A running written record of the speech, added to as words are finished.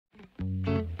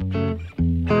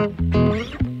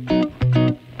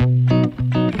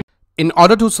In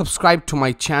order to subscribe to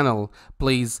my channel,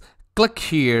 please click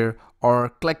here or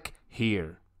click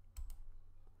here.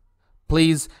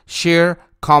 Please share,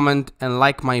 comment, and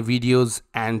like my videos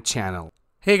and channel.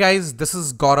 Hey guys, this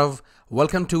is Gaurav.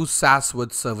 Welcome to SaaS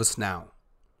with ServiceNow.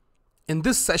 In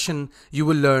this session, you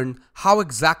will learn how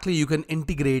exactly you can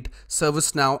integrate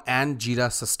ServiceNow and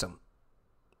JIRA system.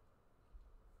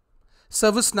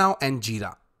 ServiceNow and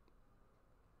JIRA.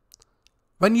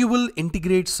 When you will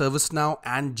integrate ServiceNow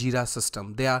and JIRA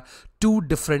system, they are two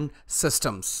different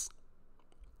systems.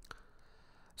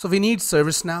 So we need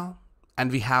ServiceNow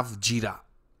and we have JIRA.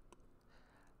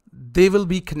 They will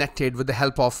be connected with the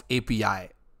help of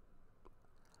API.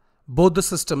 Both the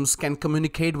systems can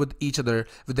communicate with each other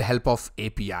with the help of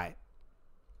API.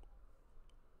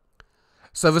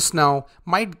 ServiceNow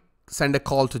might send a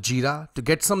call to JIRA to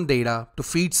get some data, to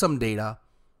feed some data,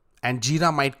 and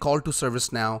JIRA might call to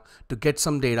ServiceNow to get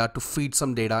some data, to feed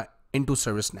some data into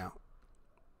ServiceNow.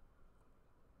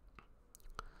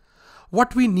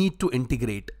 What we need to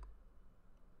integrate.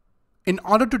 In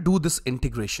order to do this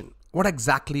integration, what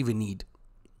exactly we need?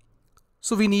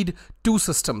 So we need two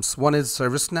systems. One is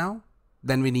ServiceNow,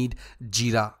 then we need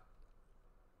JIRA.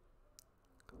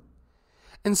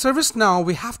 In ServiceNow,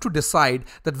 we have to decide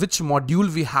that which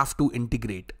module we have to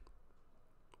integrate.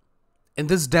 In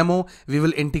this demo, we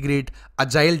will integrate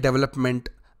Agile Development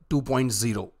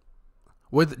 2.0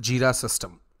 with JIRA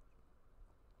system.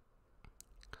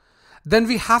 Then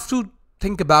we have to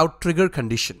think about trigger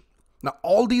condition. Now,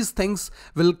 all these things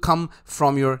will come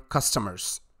from your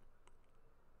customers.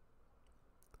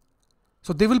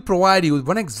 So they will provide you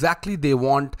when exactly they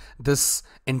want this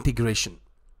integration.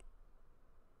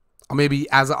 Or maybe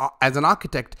as an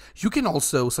architect, you can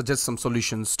also suggest some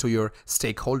solutions to your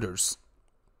stakeholders.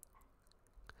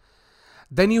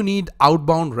 Then you need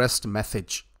outbound REST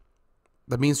message.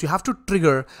 That means you have to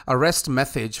trigger a REST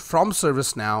message from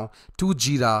ServiceNow to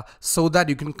JIRA so that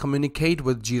you can communicate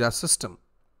with JIRA system.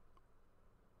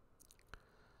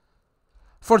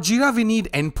 For JIRA, we need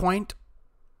endpoint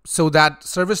so that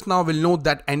ServiceNow will know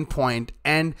that endpoint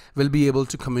and will be able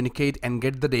to communicate and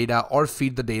get the data or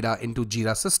feed the data into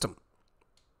JIRA system.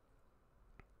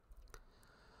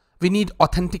 We need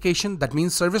authentication. That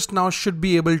means ServiceNow should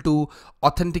be able to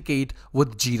authenticate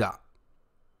with JIRA.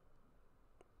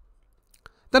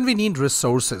 Then we need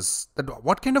resources.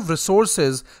 What kind of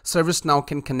resources ServiceNow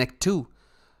can connect to?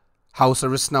 How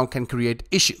ServiceNow can create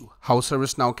issue? How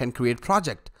ServiceNow can create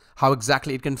project? How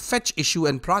exactly it can fetch issue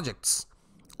and projects?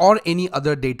 Or any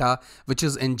other data which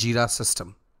is in JIRA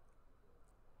system.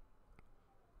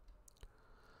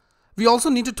 We also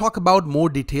need to talk about more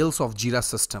details of JIRA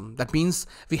system. That means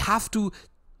we have to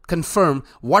confirm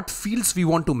what fields we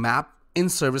want to map in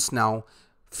ServiceNow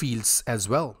fields as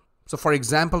well. So for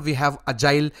example, we have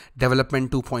Agile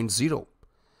Development 2.0.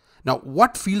 Now,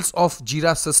 what fields of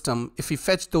JIRA system, if we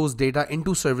fetch those data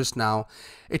into ServiceNow,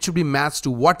 it should be matched to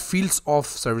what fields of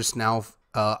ServiceNow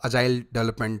Agile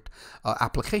Development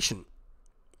application.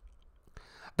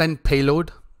 Then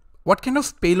payload. What kind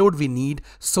of payload we need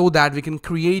so that we can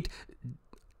create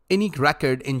any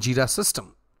record in JIRA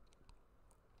system.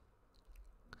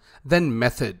 Then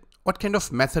method. What kind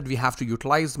of method we have to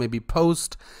utilize, maybe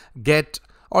post, get,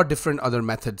 or different other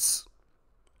methods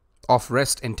of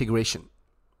REST integration.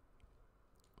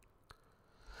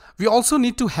 We also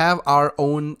need to have our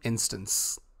own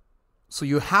instance. So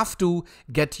you have to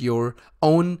get your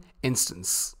own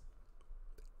instance.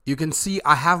 You can see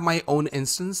I have my own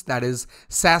instance, that is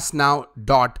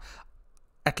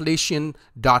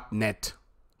sasnow.atlassian.net.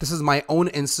 This is my own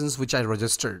instance which I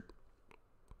registered.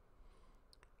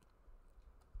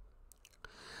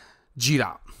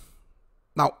 JIRA.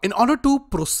 Now, in order to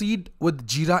proceed with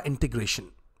JIRA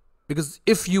integration, because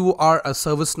if you are a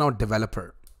ServiceNow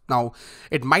developer, now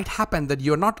it might happen that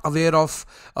you're not aware of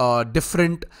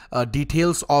different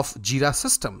details of JIRA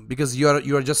system because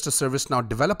you're just a ServiceNow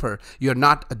developer. You're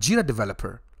not a JIRA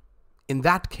developer. In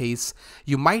that case,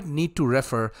 you might need to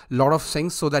refer a lot of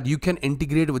things so that you can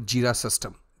integrate with JIRA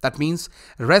system. That means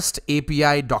REST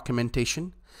API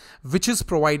documentation, which is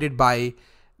provided by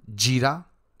JIRA.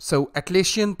 So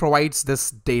Atlassian provides this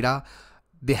data.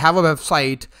 They have a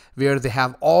website where they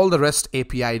have all the REST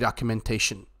API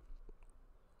documentation.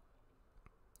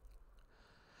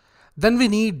 Then we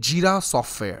need JIRA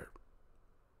software.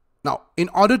 Now, in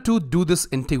order to do this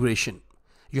integration,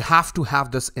 you have to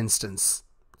have this instance.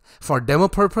 For demo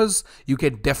purpose, you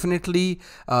can definitely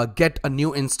get a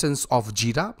new instance of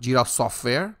JIRA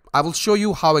software. I will show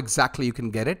you how exactly you can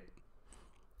get it.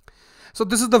 So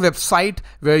this is the website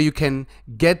where you can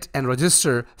get and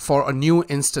register for a new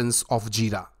instance of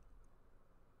JIRA.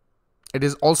 It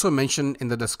is also mentioned in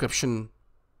the description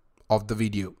of the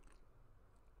video.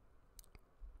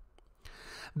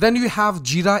 Then you have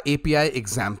JIRA API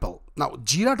example. Now,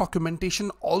 JIRA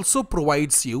documentation also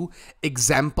provides you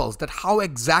examples that how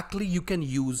exactly you can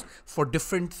use for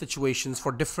different situations,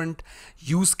 for different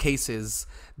use cases.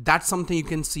 That's something you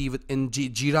can see within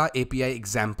JIRA API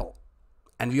example.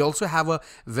 And we also have a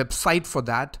website for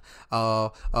that,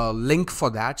 a link for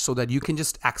that, so that you can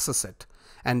just access it.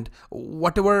 And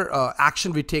whatever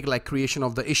action we take, like creation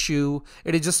of the issue,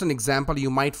 it is just an example. You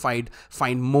might find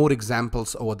more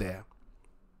examples over there.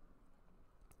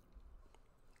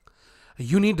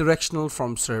 Unidirectional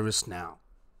from ServiceNow.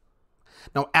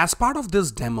 Now, as part of this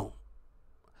demo,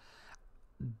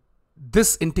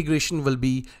 this integration will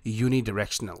be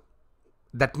unidirectional.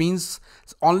 That means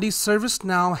only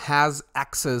ServiceNow has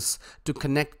access to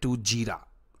connect to JIRA.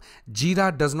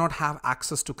 JIRA does not have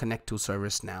access to connect to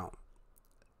ServiceNow.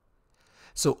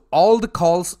 So all the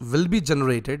calls will be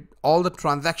generated, all the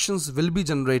transactions will be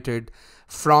generated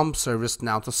from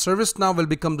ServiceNow. So ServiceNow will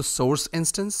become the source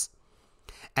instance,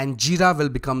 and JIRA will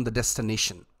become the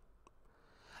destination.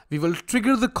 We will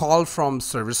trigger the call from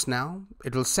ServiceNow.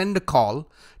 It will send a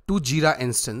call to JIRA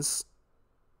instance,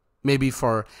 maybe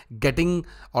for getting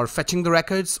or fetching the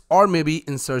records, or maybe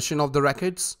insertion of the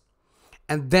records.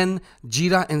 And then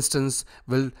JIRA instance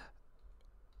will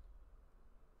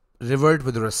revert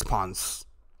with a response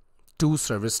to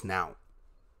ServiceNow.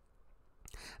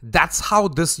 That's how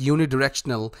this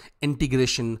unidirectional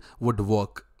integration would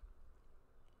work.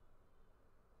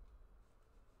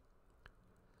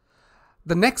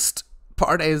 The next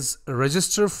part is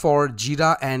register for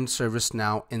JIRA and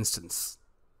ServiceNow instance.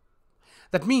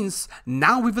 That means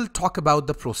now we will talk about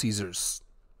the procedures.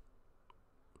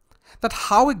 That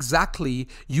how exactly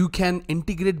you can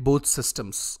integrate both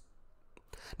systems.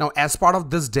 Now, as part of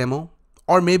this demo,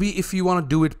 or maybe if you want to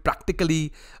do it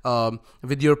practically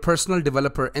with your personal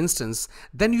developer instance,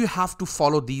 then you have to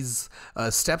follow these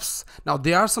steps. Now,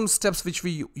 there are some steps which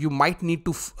you might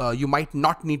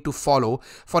not need to follow.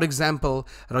 For example,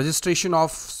 registration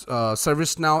of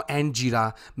ServiceNow and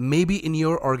JIRA maybe in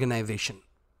your organization.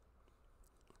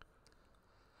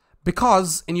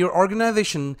 Because in your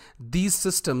organization, these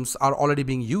systems are already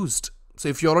being used. So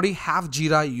if you already have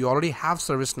JIRA, you already have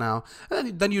ServiceNow,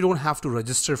 then you don't have to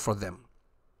register for them.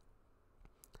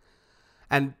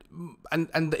 And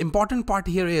the important part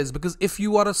here is, because if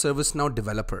you are a ServiceNow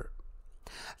developer,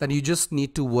 then you just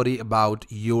need to worry about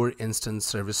your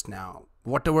instance ServiceNow.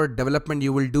 Whatever development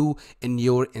you will do in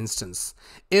your instance.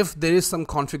 If there is some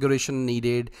configuration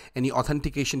needed, any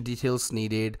authentication details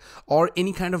needed, or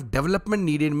any kind of development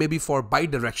needed, maybe for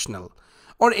bidirectional,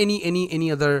 or any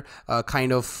other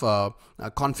kind of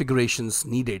configurations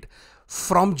needed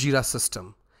from JIRA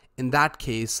system. In that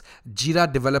case,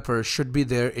 JIRA developer should be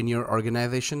there in your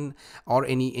organization or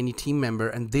any team member,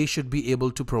 and they should be able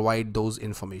to provide those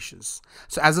informations.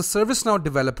 So as a ServiceNow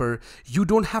developer, you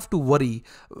don't have to worry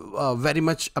very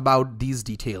much about these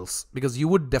details, because you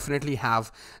would definitely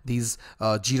have these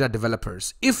JIRA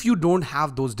developers. If you don't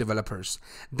have those developers,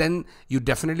 then you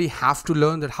definitely have to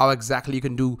learn that how exactly you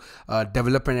can do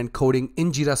development and coding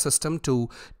in JIRA system to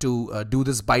do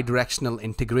this bidirectional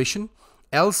integration.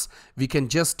 Else, we can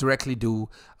just directly do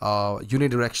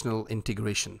unidirectional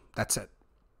integration. That's it.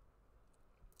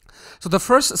 So the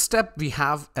first step we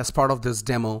have as part of this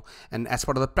demo and as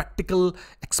part of the practical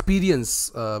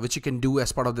experience which you can do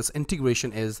as part of this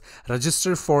integration is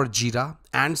register for JIRA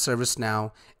and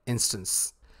ServiceNow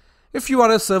instance. If you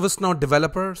are a ServiceNow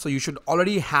developer, so you should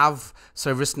already have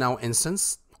ServiceNow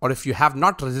instance, or if you have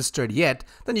not registered yet,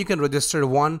 then you can register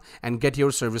one and get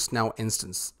your ServiceNow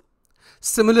instance.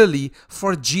 Similarly,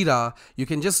 for JIRA, you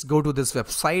can just go to this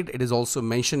website. It is also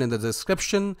mentioned in the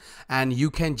description, and you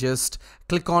can just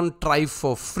click on try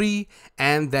for free,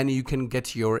 and then you can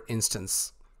get your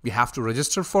instance. You have to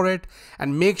register for it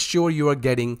and make sure you are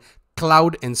getting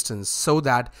cloud instance so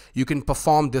that you can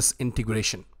perform this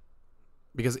integration.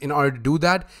 Because in order to do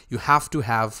that, you have to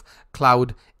have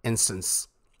cloud instance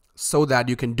so that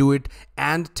you can do it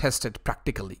and test it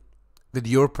practically with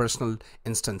your personal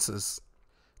instances.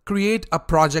 Create a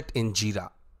project in JIRA.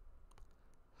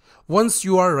 Once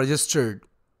you are registered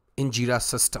in JIRA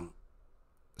system,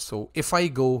 so if I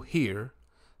go here,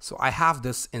 so I have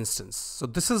this instance. So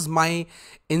this is my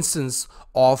instance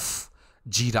of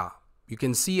JIRA. You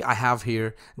can see I have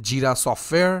here JIRA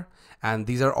software, and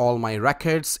these are all my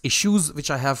records, issues which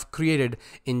I have created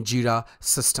in JIRA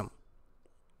system.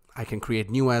 I can create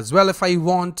new as well if I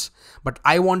want, but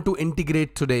I want to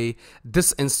integrate today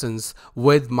this instance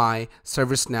with my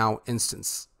ServiceNow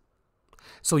instance.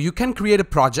 So you can create a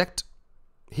project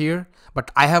here,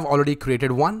 but I have already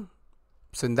created one.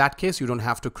 So in that case, you don't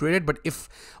have to create it. But if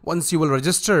once you will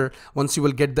register, once you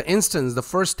will get the instance, the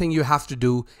first thing you have to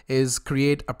do is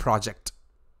create a project.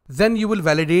 Then you will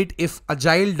validate if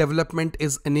Agile Development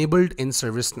is enabled in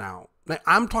ServiceNow. Now,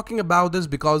 I'm talking about this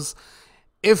because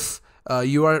if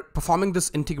you are performing this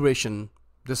integration,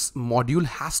 this module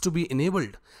has to be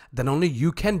enabled. Then only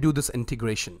you can do this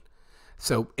integration.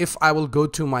 So if I will go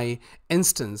to my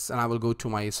instance and I will go to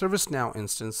my ServiceNow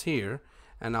instance here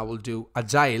and I will do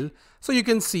Agile. So you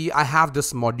can see I have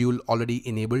this module already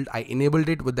enabled. I enabled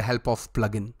it with the help of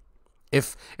plugin.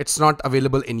 If it's not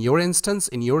available in your instance,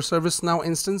 in your ServiceNow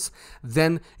instance,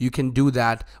 then you can do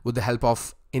that with the help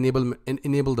of enable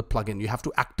the plugin. You have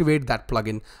to activate that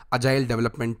plugin, Agile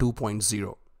Development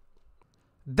 2.0.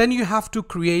 Then you have to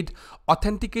create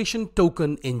authentication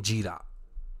token in JIRA.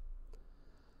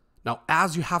 Now,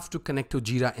 as you have to connect to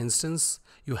JIRA instance,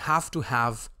 you have to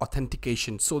have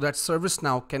authentication so that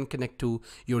ServiceNow can connect to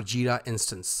your JIRA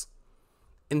instance.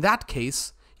 In that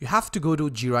case, you have to go to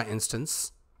JIRA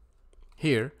instance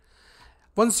here.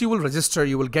 Once you will register,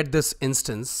 you will get this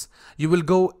instance. You will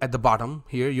go at the bottom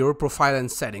here, your profile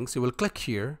and settings. You will click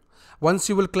here. Once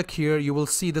you will click here, you will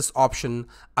see this option,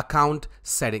 account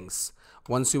settings.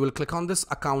 Once you will click on this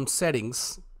account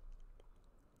settings,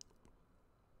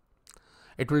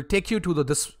 it will take you to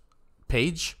this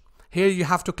page. Here you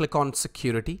have to click on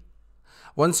security.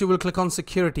 Once you will click on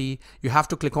security, you have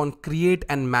to click on create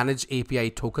and manage API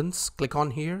tokens. Click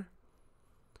on here.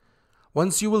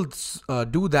 Once you will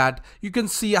do that, you can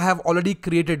see I have already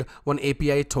created one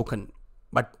API token.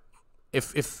 But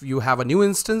if you have a new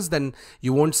instance, then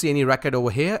you won't see any record over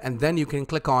here. And then you can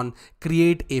click on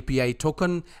create API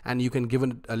token and you can give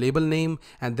it a label name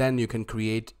and then you can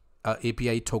create a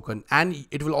API token. And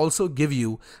it will also give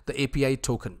you the API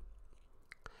token,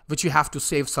 which you have to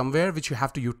save somewhere, which you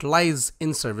have to utilize in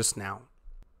ServiceNow.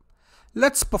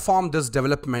 Let's perform this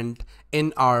development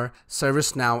in our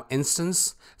ServiceNow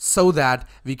instance so that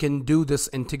we can do this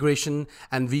integration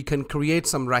and we can create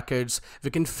some records. We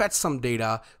can fetch some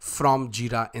data from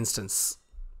JIRA instance.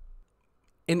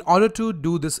 In order to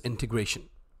do this integration,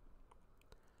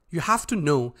 you have to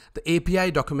know the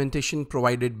API documentation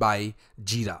provided by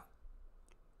JIRA.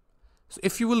 So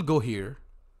if you will go here,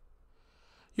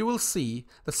 you will see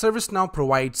the ServiceNow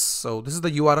provides, so this is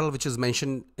the URL which is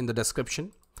mentioned in the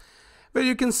description, where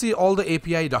you can see all the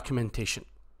API documentation,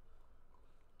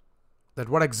 that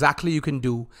what exactly you can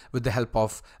do with the help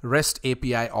of REST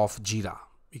API of JIRA.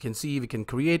 You can see we can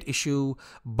create issue,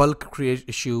 bulk create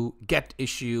issue, get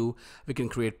issue, we can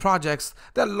create projects.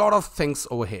 There are a lot of things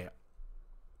over here.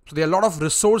 So there are a lot of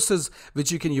resources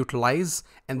which you can utilize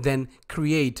and then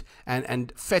create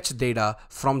and fetch data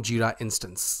from JIRA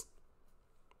instance.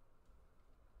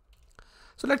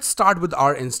 So let's start with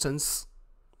our instance.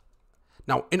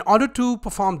 Now, in order to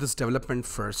perform this development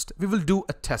first, we will do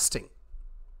a testing.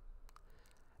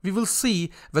 We will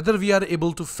see whether we are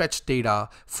able to fetch data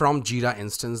from JIRA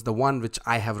instance, the one which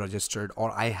I have registered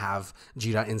or I have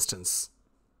JIRA instance.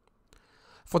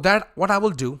 For that, what I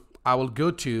will do, I will go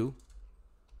to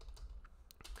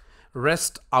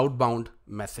REST outbound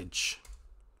message.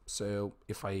 So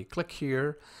if I click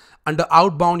here, under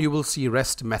outbound, you will see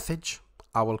REST message.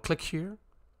 I will click here.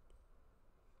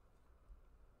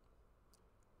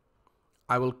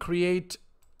 I will create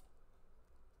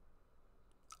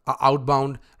an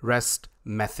outbound REST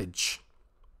message.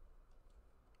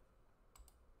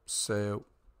 So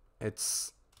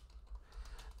it's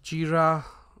JIRA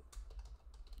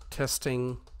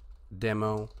testing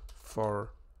demo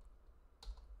for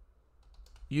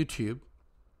YouTube.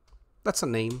 That's a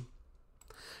name.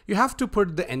 You have to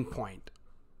put the endpoint.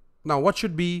 Now, what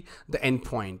should be the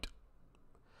endpoint?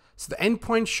 So the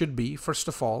endpoint should be, first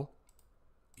of all,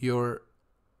 your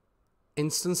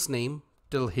instance name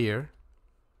till here.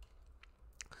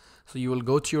 So you will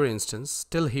go to your instance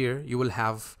till here. You will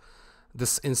have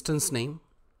this instance name,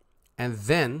 and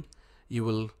then you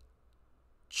will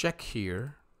check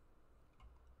here,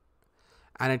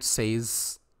 and it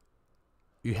says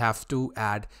you have to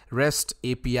add REST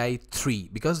API 3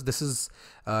 because this is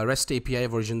REST API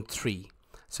version 3.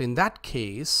 So in that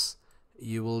case,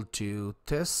 you will do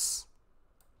this,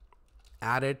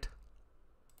 add it,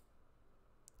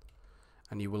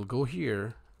 and you will go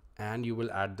here and you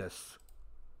will add this.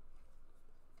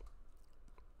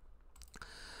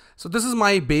 So this is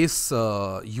my base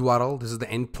URL. This is the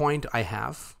endpoint I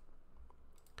have.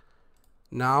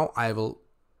 Now I will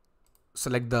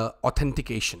select the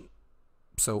authentication.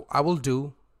 So I will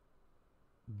do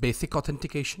basic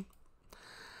authentication.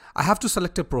 I have to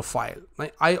select a profile.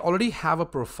 I already have a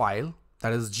profile,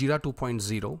 that is JIRA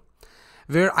 2.0,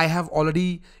 where I have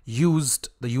already used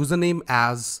the username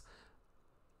as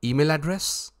email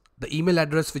address, the email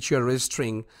address which you are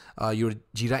registering your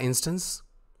JIRA instance,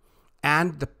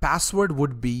 and the password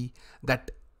would be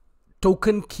that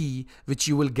token key which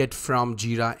you will get from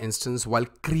JIRA instance while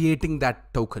creating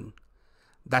that token.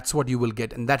 That's what you will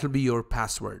get, and that will be your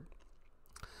password.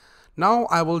 Now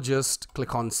I will just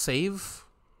click on save.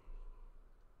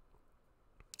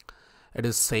 It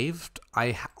is saved.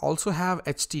 I also have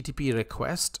HTTP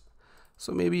request,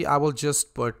 so maybe I will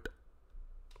just put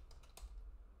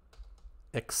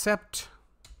accept.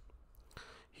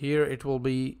 Here it will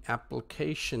be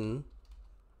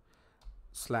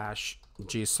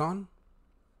application/JSON.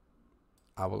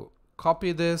 I will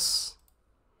copy this,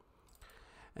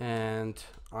 and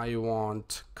I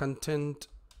want content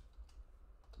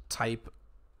type,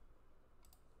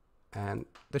 and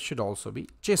this should also be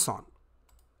JSON.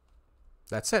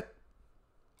 That's it.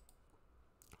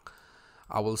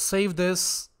 I will save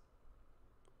this.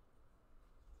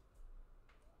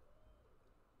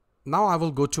 Now I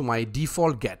will go to my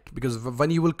default get, because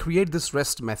when you will create this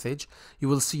REST message, you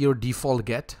will see your default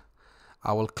get.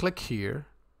 I will click here.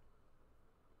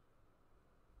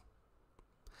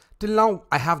 Till now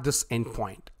I have this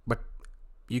endpoint, but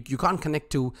you can't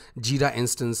connect to JIRA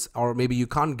instance, or maybe you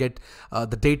can't get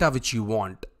the data which you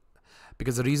want,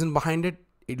 because the reason behind it,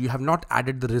 you have not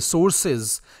added the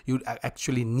resources you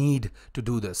actually need to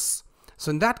do this. So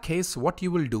in that case, what you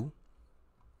will do,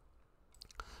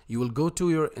 you will go to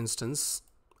your instance,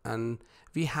 and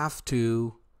we have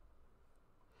to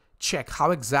check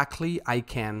how exactly I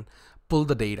can pull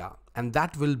the data, and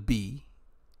that will be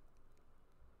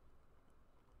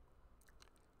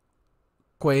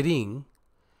querying,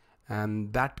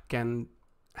 and that can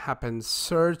happen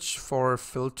search for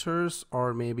filters,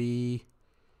 or maybe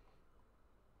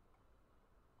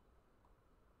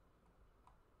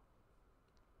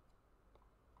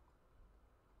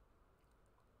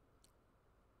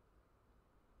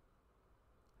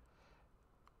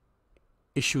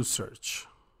issue search.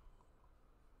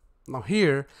 Now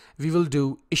here we will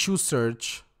do issue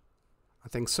search. I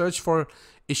think search for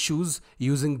issues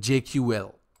using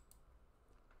JQL.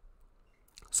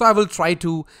 So I will try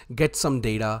to get some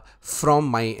data from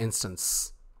my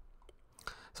instance.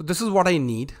 So this is what I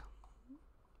need.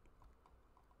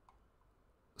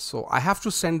 So I have to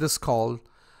send this call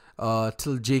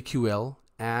till JQL,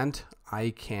 and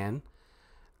I can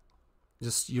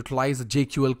just utilize the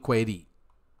JQL query.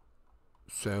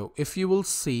 So if you will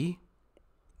see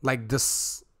like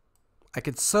this, I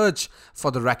can search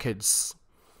for the records.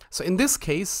 So in this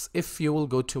case, if you will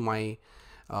go to my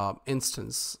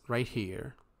instance right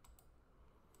here,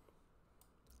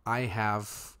 I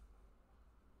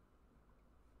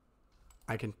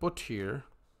can put here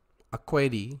a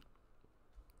query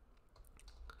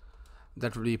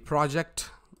that will be project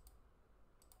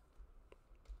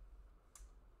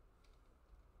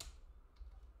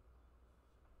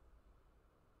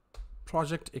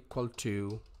equal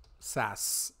to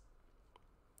SaaS.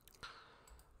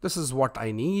 This is what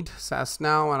I need, SaaS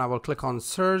now, and I will click on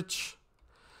search,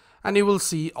 and you will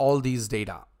see all these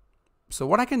data. So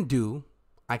what I can do,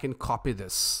 I can copy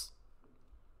this.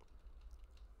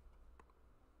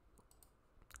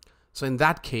 So in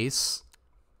that case,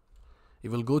 you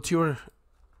will go to your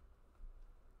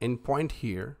endpoint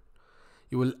here,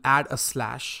 you will add a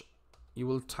slash, you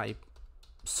will type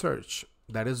search.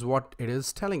 That is what it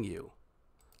is telling you.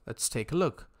 Let's take a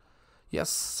look. Yes,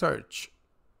 search.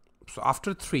 So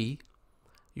after 3,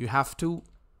 you have to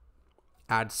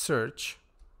add search,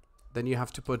 then you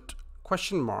have to put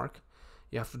question mark,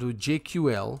 you have to do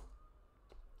JQL,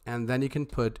 and then you can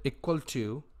put equal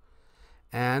to,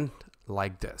 and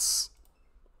like this,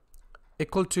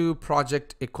 equal to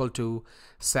project equal to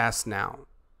SaaS now,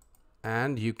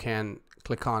 and you can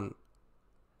click on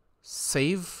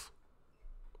save.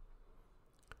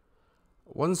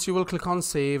 Once you will click on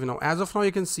save, as of now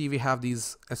you can see we have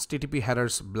these HTTP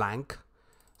headers blank.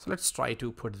 So let's try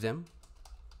to put them.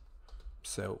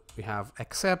 So we have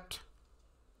accept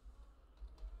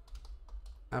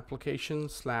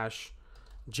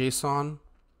application/JSON.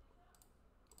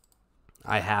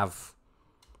 I have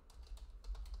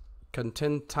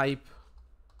content type.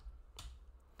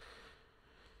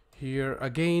 Here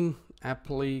again,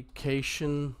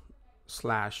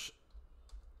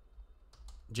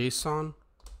 application/JSON.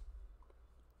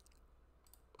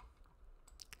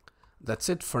 That's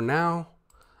it for now.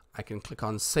 I can click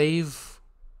on save.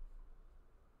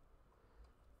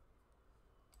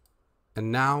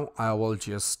 And now I will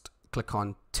just click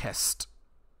on test.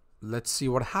 Let's see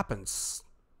what happens.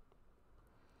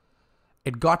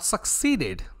 It got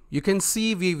succeeded. You can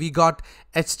see we got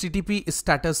HTTP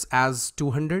status as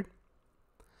 200.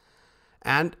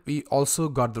 And we also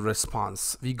got the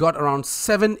response. We got around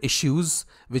 7 issues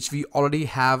which we already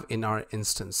have in our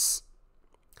instance.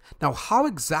 Now, how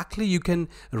exactly you can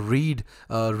read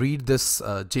this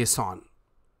JSON,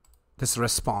 this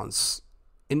response?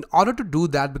 In order to do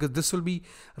that, because this will be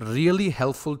really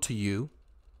helpful to you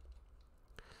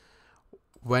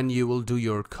when you will do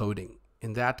your coding.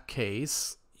 In that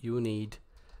case, you need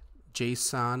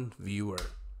JSON viewer.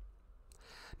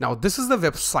 Now, this is the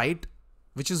website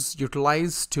which is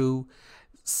utilized to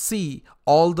see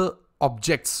all the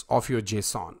objects of your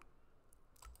JSON.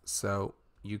 So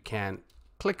you can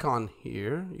click on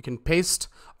here, you can paste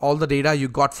all the data you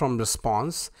got from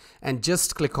response and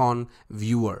just click on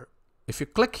viewer. If you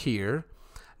click here,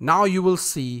 now you will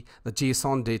see the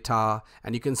JSON data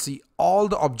and you can see all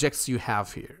the objects you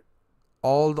have here,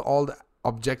 all the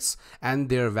objects and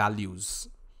their values.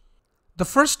 The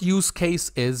first use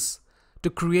case is to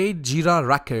create JIRA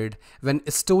record when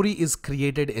a story is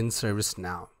created in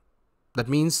ServiceNow. That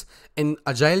means in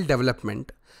Agile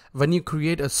Development, when you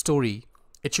create a story,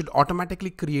 it should automatically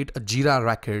create a JIRA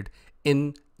record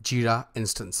in JIRA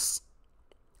instance.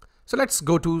 So let's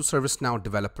go to ServiceNow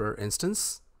developer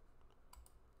instance.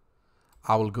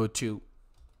 I will go to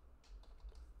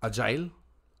Agile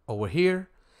over here,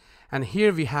 and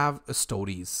here we have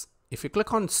stories. If you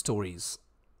click on stories,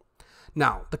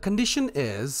 now the condition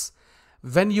is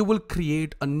when you will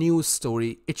create a new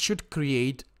story, it should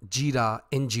create JIRA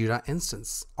in JIRA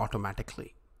instance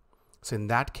automatically. So in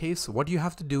that case, what you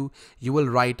have to do, you will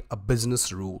write a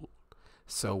business rule.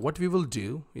 So what we will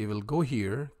do, we will go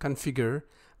here, configure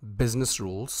business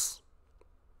rules.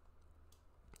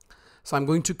 So I'm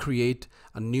going to create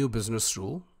a new business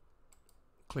rule.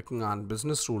 Clicking on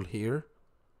business rule here.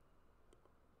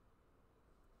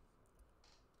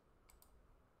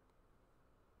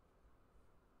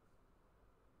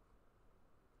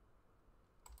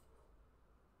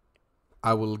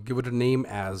 I will give it a name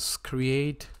as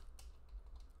create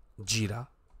JIRA.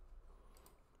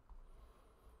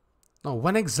 Now,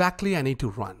 when exactly I need to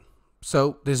run?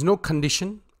 So there's no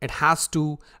condition. It has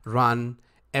to run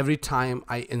every time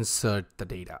I insert the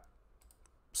data.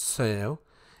 So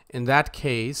in that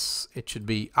case, it should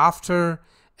be after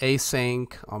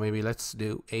async, or maybe let's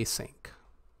do async.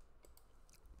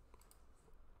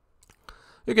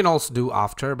 You can also do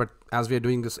after, but as we are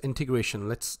doing this integration,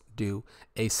 let's do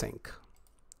async.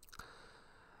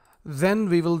 Then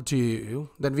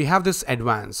we have this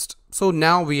advanced. So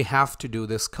now we have to do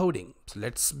this coding. So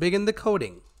let's begin the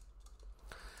coding.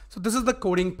 So this is the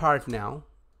coding part now.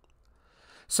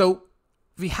 So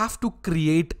we have to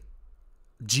create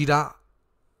JIRA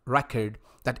record,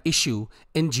 that issue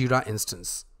in JIRA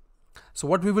instance. So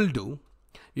what we will do,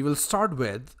 we will start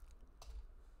with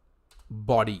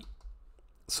body.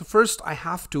 So first I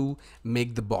have to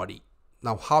make the body.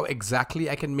 Now how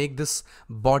exactly I can make this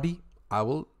body, I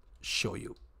will show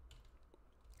you.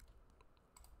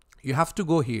 You have to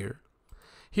go here.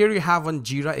 Here you have one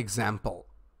JIRA example.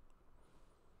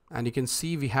 And you can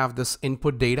see we have this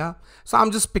input data. So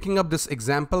I'm just picking up this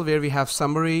example where we have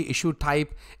summary, issue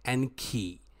type, and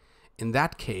key. In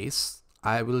that case,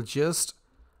 I will just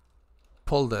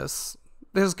pull this.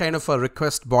 This is kind of a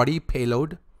request body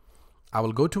payload. I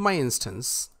will go to my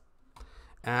instance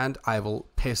and I will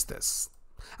paste this.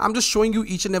 I'm just showing you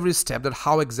each and every step that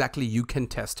how exactly you can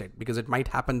test it, because it might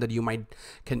happen that you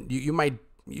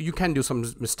can do some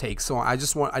mistakes. So I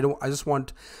just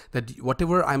want that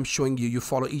whatever I'm showing you, you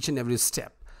follow each and every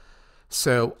step.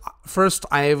 So first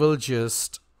I will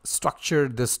just structure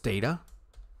this data,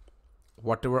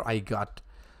 whatever I got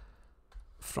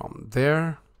from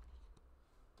there.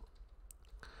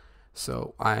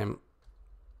 So I'm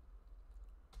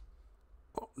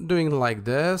doing like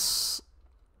this.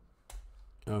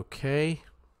 Okay.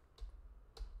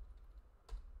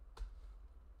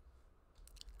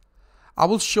 I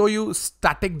will show you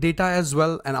static data as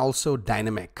well and also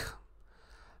dynamic.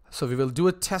 So we will do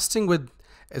a testing with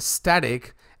a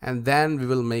static and then we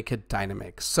will make it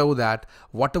dynamic, so that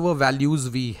whatever values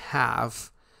we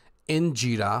have in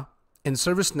JIRA, in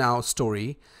ServiceNow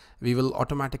story, we will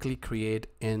automatically create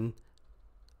in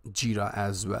JIRA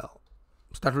as well.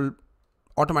 So that will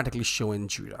automatically show in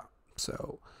JIRA.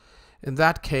 So in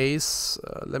that case,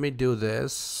 let me do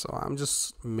this. So I'm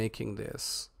just making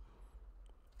this.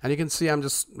 And you can see I'm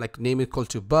just like name equal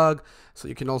to bug. So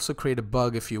you can also create a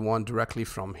bug if you want directly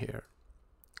from here.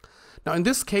 Now in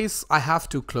this case, I have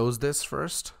to close this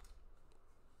first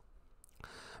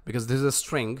because this is a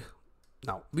string.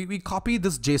 Now we copy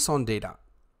this JSON data.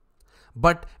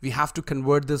 but we have to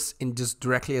convert this in just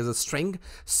directly as a string,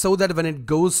 so that when it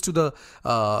goes to the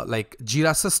like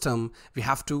JIRA system, we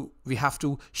have to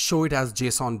show it as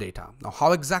JSON data. Now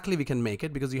how exactly we can make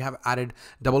it, because you have added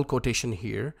double quotation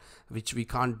here, which we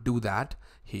can't do that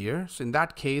here. So in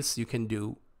that case, you can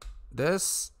do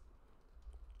this.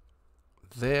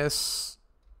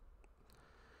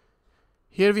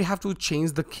 Here we have to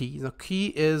change the key. The key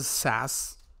is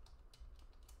SAS,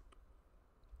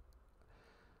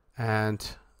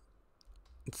 and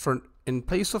in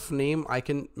place of name, I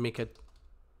can make it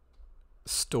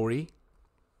story,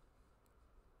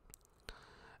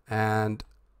 and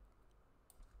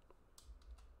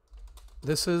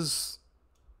this is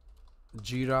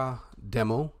JIRA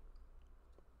demo.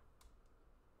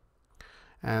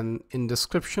 And in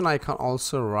description, I can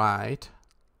also write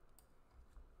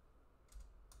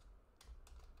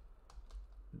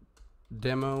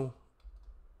demo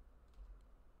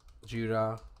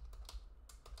JIRA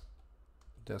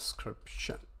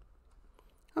description,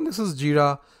 and this is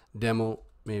JIRA demo,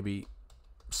 maybe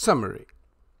summary.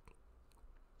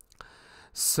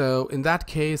 So in that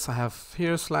case, I have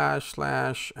here slash,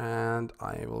 and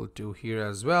I will do here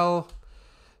as well.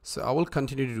 So I will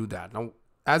continue to do that. Now,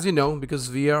 as you know, because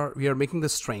we are making the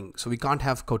string, so we can't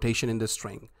have quotation in the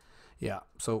string. Yeah,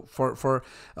 so for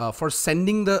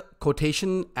sending the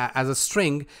quotation as a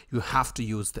string, you have to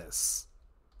use this.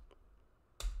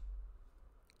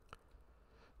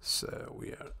 So we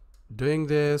are doing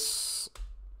this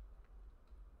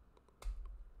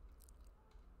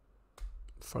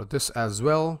for this as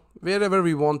well, wherever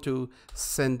we want to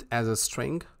send as a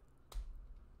string.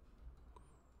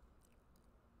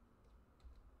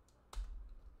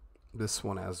 This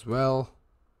one as well.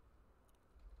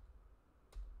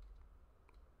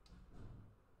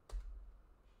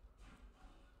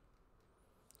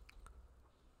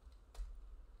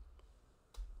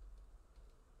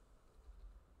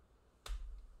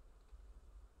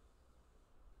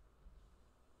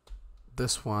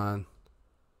 This one.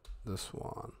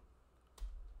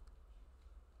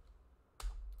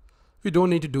 We don't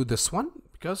need to do this one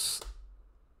because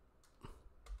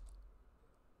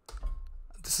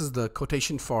this is the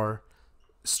quotation for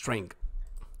string.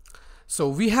 So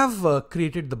we have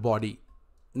created the body.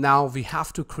 Now we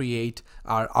have to create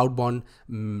our outbound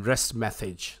REST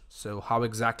message. So how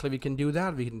exactly we can do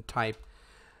that? We can type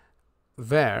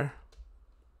where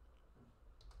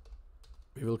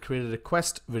we will create a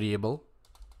request variable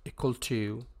equal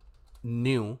to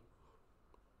new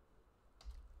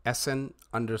sn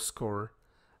underscore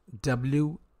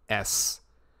ws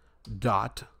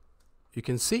dot. You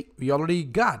can see we already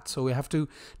got, so we have to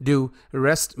do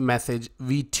REST message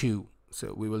v2.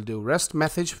 So we will do REST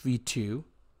message v2.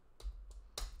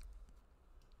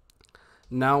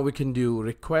 Now we can do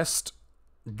request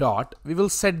dot. We will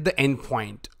set the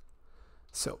endpoint.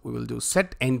 So we will do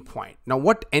set endpoint. Now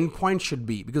what endpoint should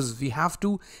be, because we have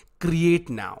to create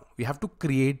now. We have to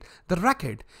create the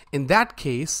record. In that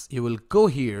case, you will go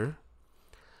here.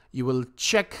 You will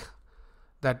check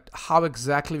that how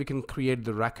exactly we can create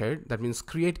the record. That means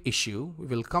create issue. We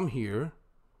will come here,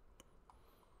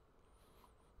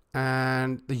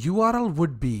 and the URL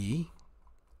would be,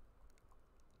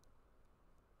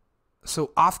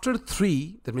 so after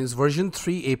 3, that means version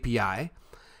 3 API,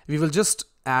 we will just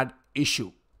add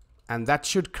issue, and that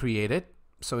should create it.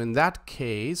 So in that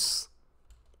case,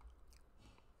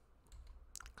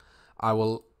 I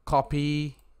will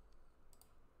copy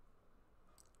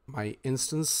my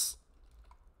instance,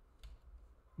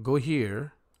 go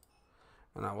here,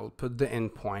 and I will put the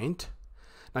endpoint.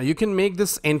 Now you can make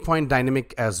this endpoint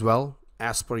dynamic as well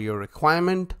as per your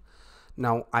requirement.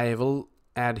 Now I will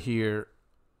add here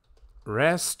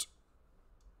REST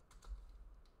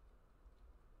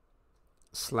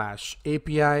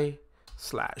 /API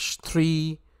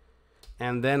 /3,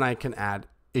 and then I can add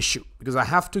issue because I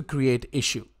have to create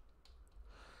issue.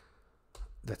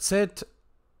 That's it.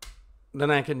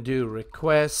 Then I can do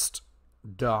request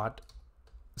dot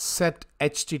set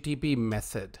HTTP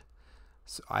method.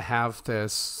 So I have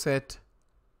this set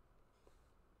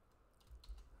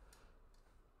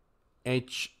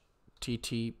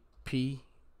HTTP.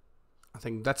 I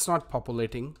think that's not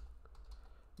populating,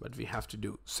 but we have to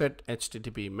do set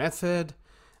HTTP method,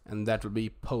 and that will be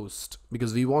post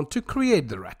because we want to create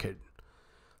the record.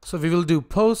 So we will do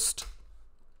post,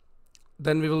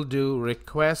 then we will do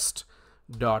request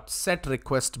dot set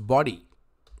request body.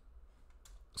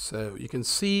 So you can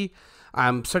see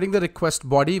I'm setting the request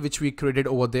body, which we created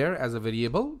over there as a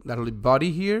variable. That will be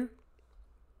body here.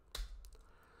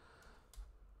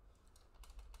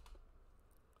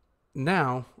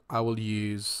 Now I will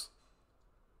use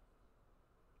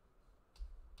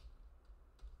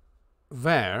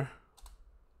var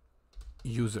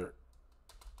user.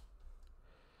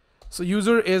 So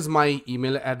user is my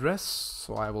email address.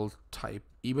 So I will type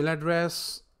email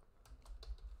address,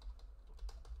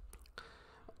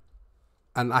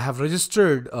 and I have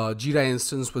registered a Jira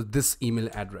instance with this email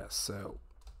address. So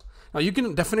now you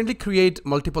can definitely create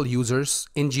multiple users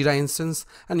in Jira instance,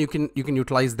 and you can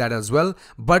utilize that as well,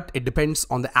 but it depends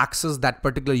on the access that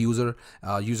particular user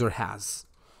has.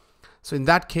 So in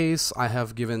that case, I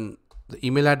have given the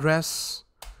email address,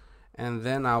 and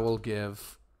then I will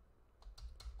give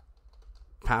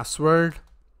password.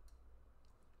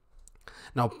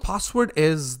 Now password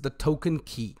is the token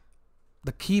key,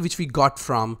 the key which we got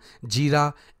from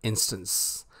Jira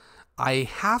instance. I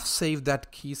have saved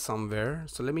that key somewhere,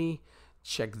 so let me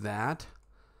check that.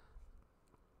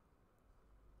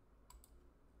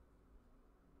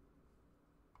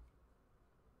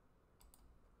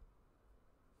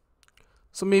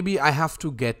 So maybe I have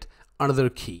to get another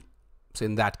key. So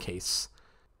in that case,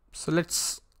 so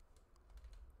let's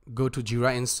go to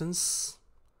Jira instance,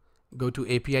 go to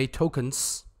API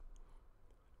tokens,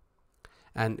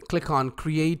 and click on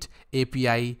create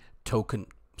API token.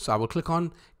 So I will click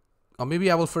on, or maybe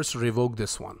I will first revoke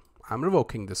this one. I'm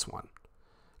revoking this one.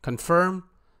 Confirm.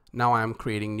 Now I am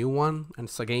creating new one, and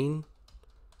it's again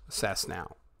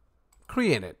ServiceNow.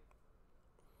 Create it.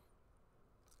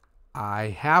 I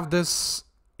have this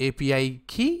API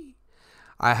key.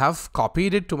 I have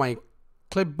copied it to my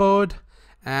clipboard,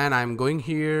 and I'm going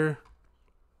here,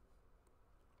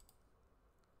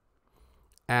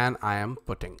 and I am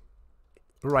putting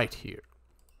right here.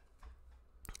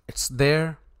 It's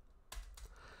there.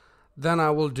 Then I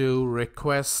will do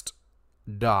request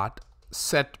dot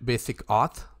set basic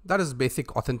auth. That is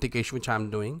basic authentication which I'm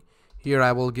doing. Here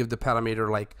I will give the parameter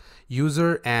like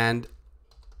user and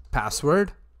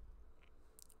password.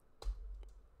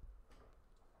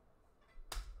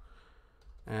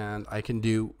 And I can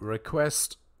do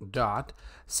request dot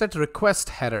set request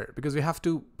header, because we have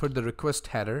to put the request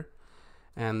header,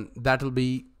 and that will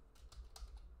be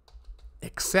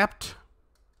accept.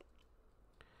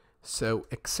 So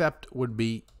accept would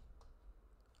be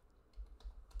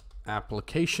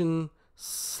application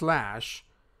slash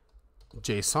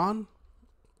JSON,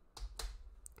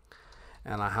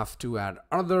 and I have to add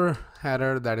another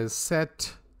header, that is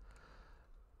set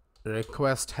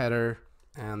request header,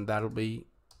 and that'll be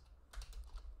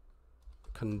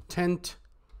content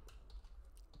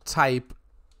type,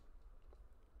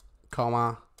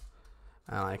 comma,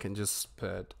 and I can just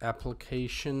put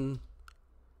application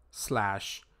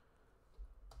slash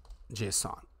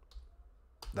JSON.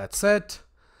 That's it.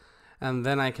 And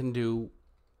then I can do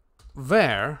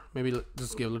var, maybe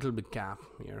just give a little bit gap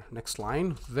here, next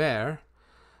line, var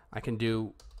I can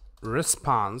do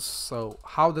response. So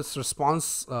how this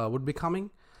response would be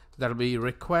coming, that'll be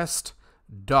request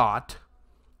dot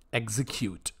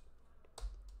execute.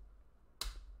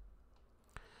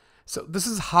 So this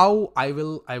is how I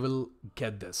will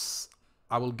get this.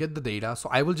 I will get the data, so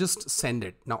I will just send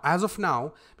it. Now, as of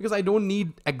now, because I don't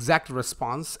need exact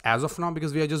response as of now,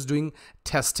 because we are just doing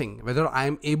testing whether I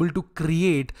am able to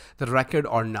create the record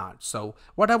or not. So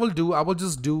what I will do, I will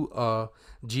just do a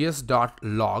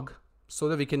gs.log so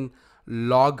that we can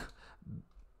log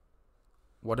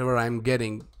whatever I'm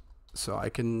getting. So I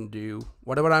can do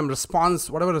whatever response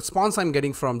I'm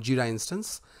getting from Jira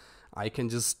instance, I can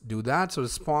just do that. So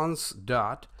response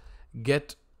dot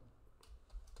get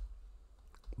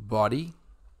body,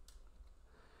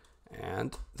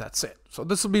 and that's it. So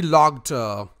this will be logged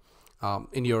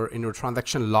in your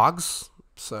transaction logs.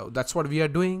 So that's what we are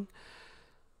doing.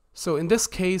 So in this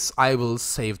case, I will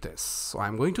save this. So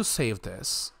I'm going to save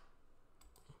this.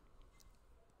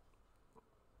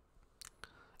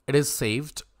 It is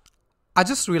saved. I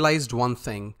just realized one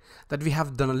thing, that we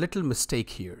have done a little mistake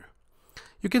here.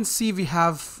 You can see we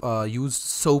have used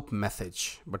SOAP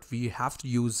message, but we have to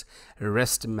use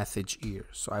REST message here.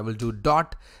 So I will do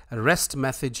dot REST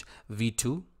message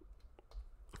v2.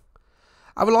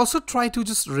 I will also try to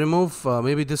just remove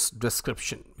maybe this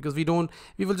description, because we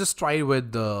will just try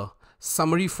with the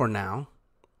summary for now.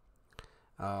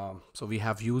 So we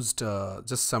have used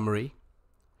just summary,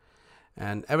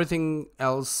 and everything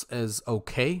else is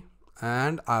okay,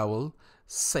 and I will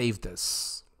save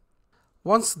this.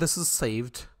 Once this is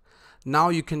saved, now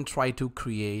you can try to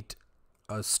create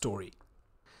a story.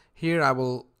 Here I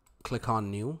will click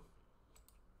on new.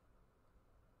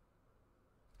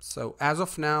 So as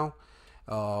of now,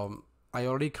 I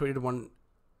already created one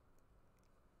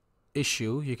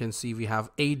issue. You can see we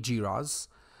have 8 JIRAs.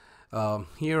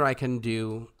 Here I can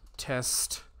do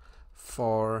test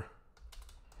for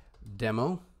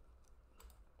demo.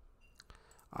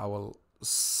 I will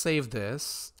save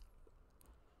this.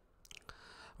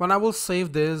 When I will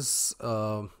save this,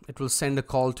 it will send a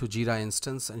call to JIRA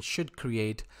instance and should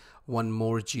create one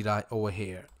more JIRA over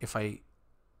here. If I,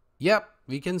 yep,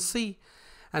 we can see,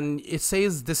 and it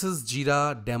says this is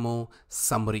JIRA demo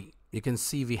summary. You can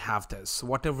see we have this,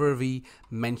 whatever we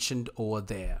mentioned over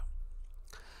there,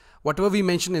 whatever we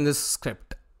mentioned in this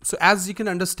script. So as you can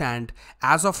understand,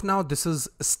 as of now, this is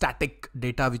static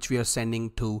data which we are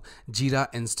sending to JIRA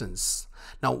instance.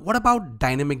 Now, what about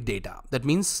dynamic data? That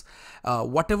means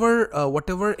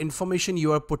whatever information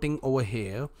you are putting over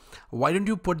here, why don't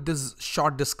you put this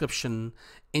short description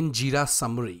in JIRA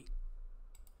summary?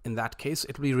 In that case,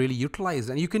 it will be really utilized,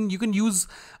 and you can use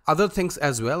other things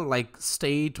as well, like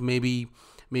state, maybe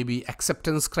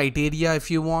acceptance criteria if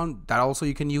you want. That also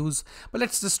you can use, but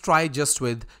let's just try just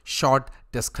with short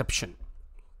description.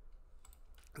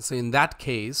 So in that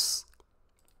case,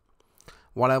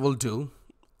 what I will do,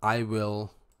 I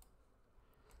will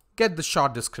get the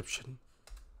short description.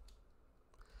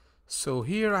 So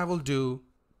here I will do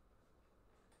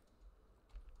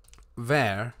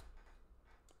where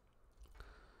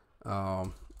I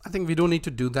think we don't need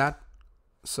to do that,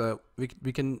 so we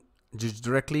can just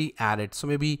directly add it. So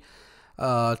maybe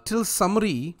till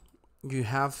summary you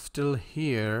have till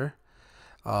here.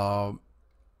 So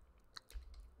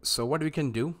what we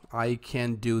can do, I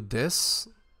can do this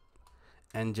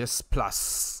and just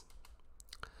plus.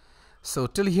 So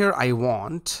till here I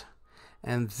want,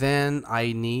 and then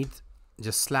I need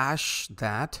just slash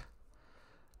that,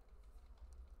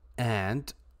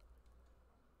 and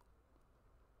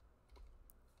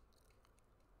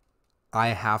I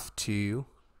have to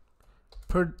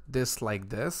put this like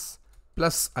this,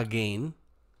 plus again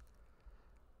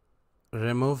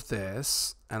remove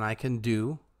this, and I can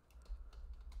do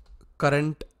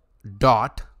current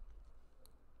dot.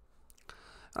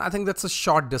 I think that's a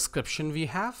short description we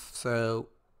have, so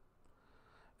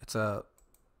it's a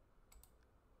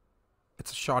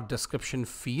short description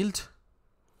field.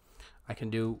 I can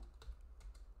do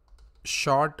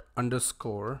short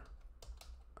underscore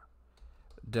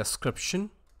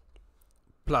description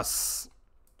plus,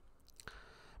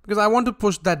 because I want to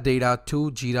push that data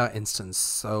to JIRA instance.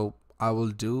 So I will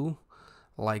do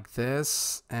like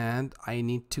this, and I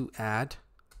need to add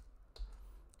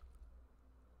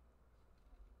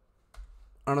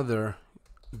another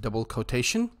double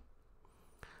quotation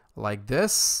like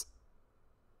this.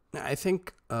 I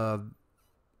think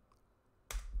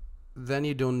then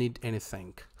you don't need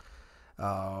anything.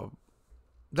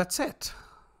 That's it.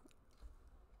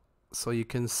 So you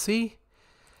can see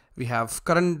we have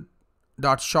current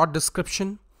dot short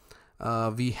description.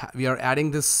 We are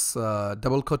adding this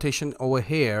double quotation over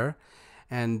here,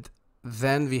 and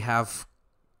then we have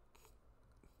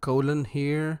colon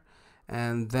here,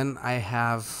 and then I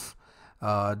have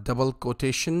double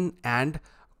quotation and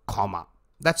comma.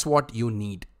 That's what you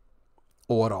need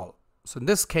overall. So in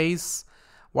this case,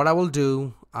 what I will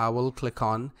do, I will click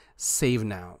on save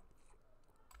now.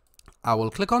 I will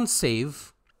click on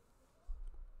save,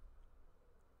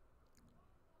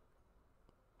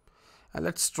 and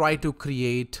let's try to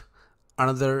create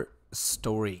another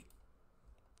story.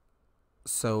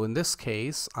 So in this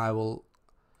case, I will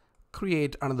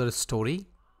create another story.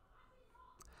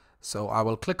 So I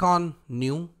will click on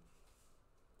new.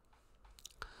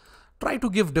 Try to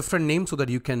give different names so that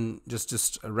you can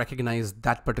just recognize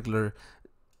that particular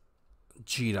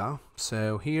JIRA.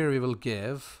 So here we will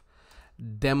give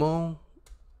demo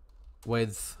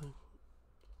with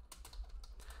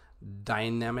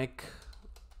dynamic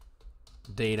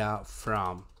data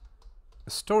from a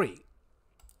story.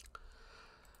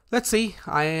 Let's see,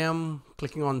 I am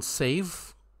clicking on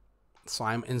save. So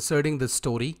I'm inserting the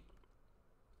story,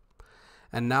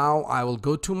 and now I will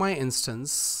go to my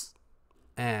instance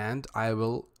and I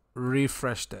will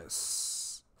refresh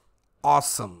this.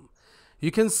 Awesome. You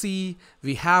can see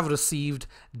we have received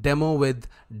demo with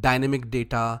dynamic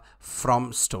data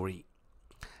from story.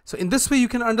 So in this way, you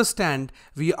can understand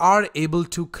we are able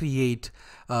to create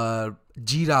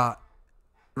JIRA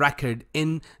record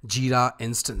in JIRA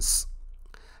instance.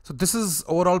 So this is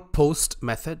overall post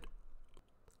method.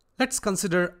 Let's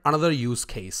consider another use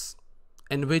case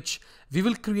in which we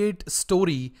will create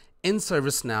story in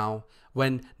ServiceNow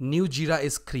when new JIRA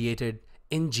is created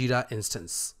in JIRA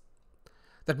instance.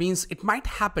 That means it might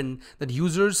happen that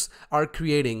users are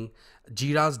creating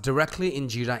JIRAs directly in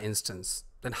JIRA instance.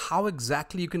 Then how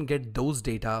exactly you can get those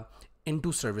data into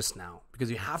ServiceNow? Because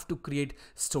you have to create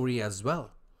story as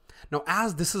well. Now,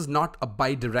 as this is not a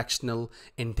bi-directional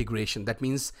integration, that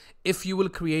means if you will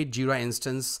create JIRA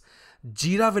instance,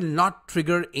 JIRA will not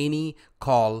trigger any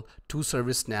call to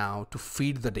ServiceNow to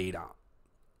feed the data.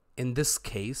 in this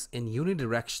case, in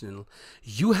unidirectional,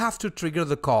 you have to trigger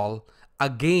the call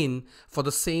again for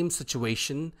the same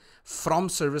situation from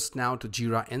ServiceNow to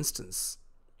JIRA instance.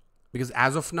 Because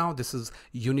as of now, this is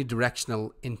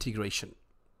unidirectional integration.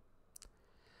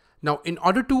 Now, in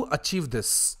order to achieve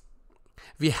this,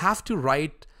 we have to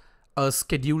write a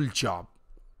scheduled job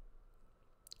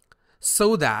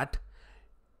so that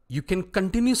you can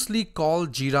continuously call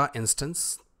JIRA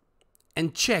instance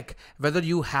and check whether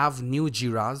you have new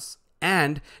JIRAs,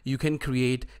 and you can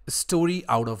create a story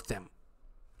out of them.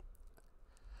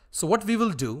 So what we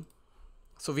will do,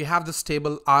 so we have this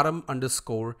table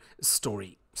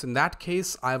rm_story. So in that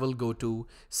case, I will go to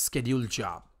schedule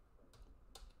job.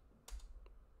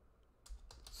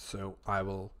 So I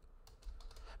will,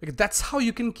 because that's how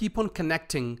you can keep on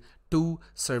connecting to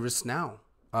ServiceNow,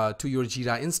 to your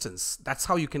JIRA instance. That's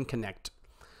how you can connect.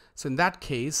 So in that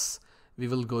case, we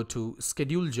will go to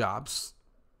schedule jobs.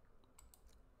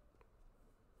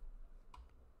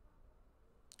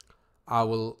 I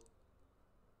will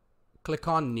click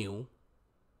on new.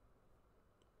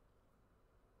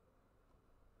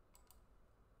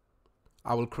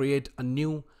 I will create a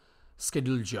new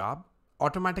schedule job,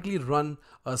 automatically run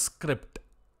a script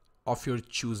of your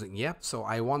choosing. Yep. So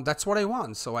that's what I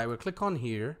want. So I will click on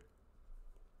here.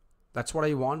 That's what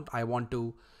I want. I want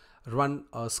to run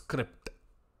a script.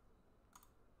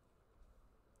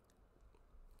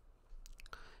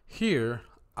 Here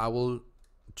I will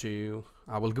give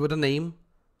it a name.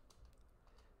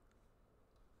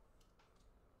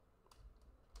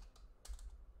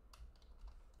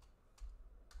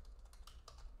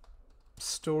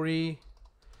 Story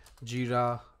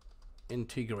JIRA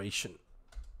integration.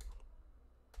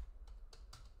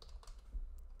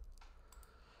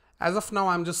 As of now,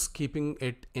 I'm just keeping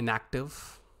it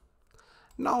inactive.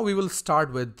 Now we will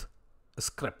start with a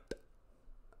script.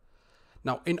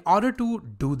 Now, in order to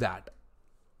do that,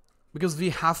 because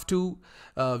we have to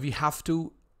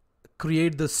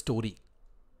create the story.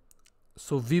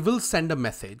 So we will send a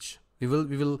message. We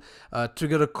will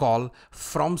trigger a call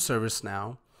from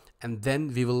ServiceNow, and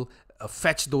then we will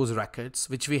fetch those records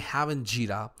which we have in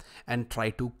JIRA and try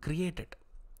to create it.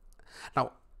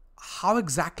 Now, how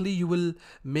exactly you will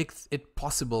make it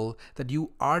possible that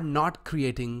you are not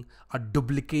creating a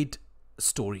duplicate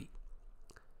story?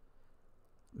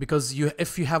 Because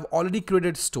if you have already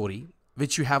created story,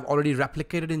 which you have already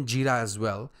replicated in JIRA as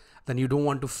well, then you don't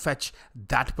want to fetch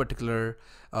that particular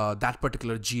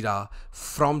JIRA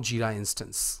from JIRA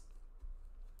instance.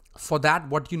 For that,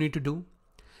 what you need to do,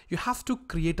 you have to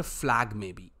create a flag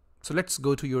maybe. So let's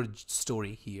go to your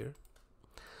story here.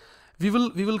 We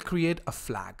will create a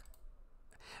flag.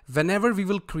 Whenever we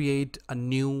will create a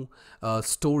new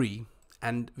story,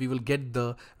 and we will get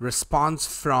the response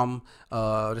from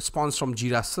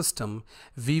JIRA system,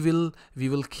 we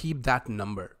will keep that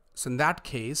number. So in that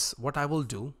case, what I will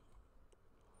do,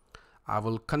 I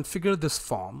will configure this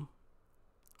form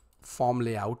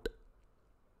layout.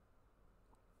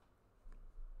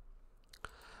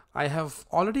 I have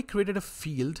already created a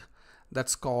field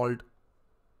that's called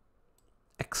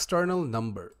external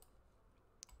number.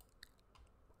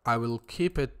 I will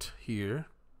keep it here,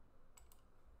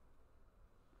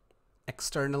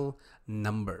 external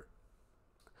number,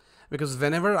 because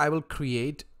whenever I will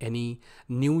create any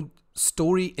new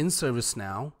story in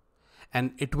ServiceNow,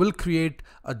 and it will create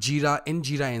a JIRA in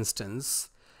JIRA instance,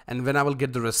 and when I will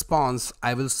get the response,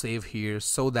 I will save here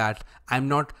so that I'm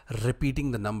not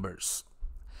repeating the numbers.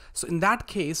 So in that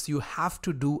case, you have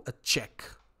to do a check.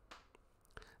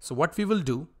 So what we will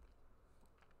do,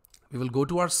 we will go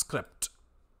to our script.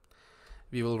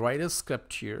 We will write a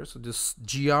script here. So this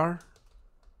gr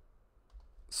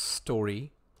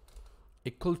story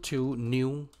equal to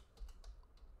new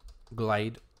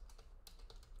glide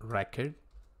record.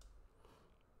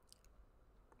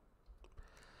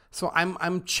 So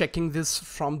I'm checking this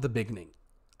from the beginning,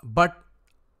 but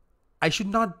I should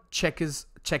not check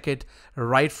it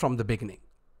right from the beginning,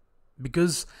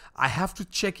 because I have to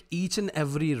check each and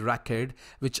every record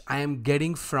which I am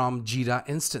getting from JIRA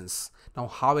instance. Now,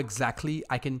 how exactly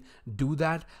I can do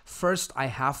that? First, I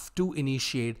have to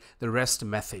initiate the REST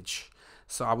message.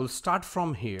 So I will start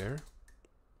from here.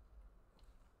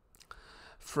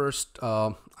 First,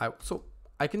 so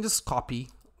I can just copy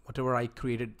whatever I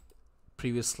created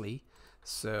previously.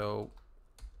 So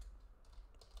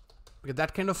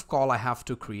that kind of call I have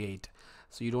to create.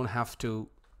 So you don't have to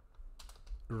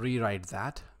rewrite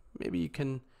that. Maybe you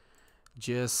can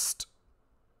just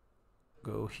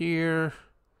go here,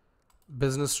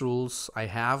 business rules. I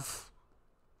have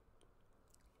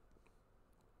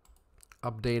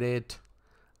update it.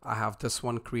 I have this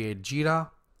one, create JIRA.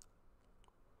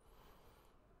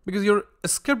 because your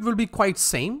script will be quite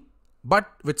same, but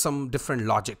with some different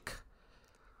logic.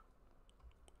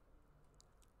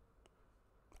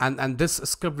 And this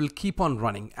script will keep on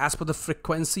running as per the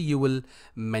frequency you will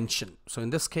mention. So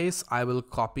in this case, I will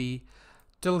copy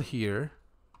till here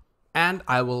and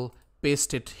I will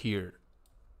paste it here.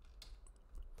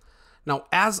 Now,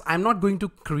 as I'm not going to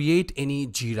create any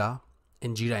JIRA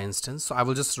in JIRA instance, so I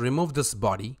will just remove this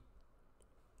body.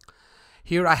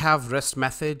 Here I have REST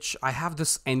message, I have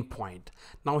this endpoint.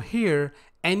 Now here,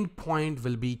 endpoint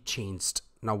will be changed.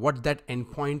 Now what that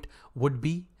endpoint would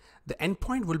be? The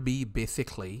endpoint will be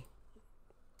basically,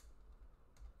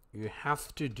 you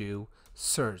have to do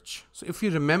search. So if you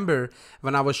remember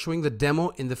when I was showing the demo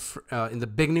in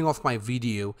the beginning of my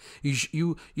video,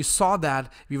 you saw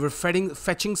that we were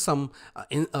fetching some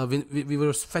we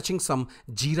were fetching some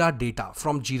JIRA data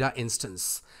from JIRA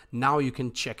instance. Now you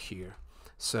can check here.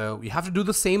 So you have to do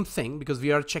the same thing because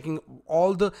we are checking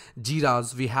all the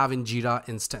JIRAs we have in JIRA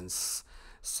instance.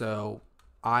 So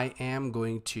I am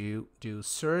going to do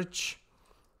search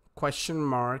question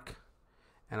mark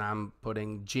and I'm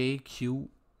putting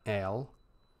JQL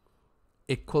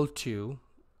equal to,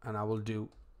 and I will do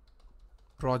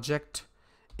project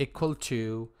equal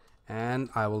to, and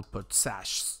I will put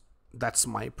sash. That's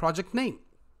my project name.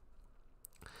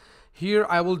 Here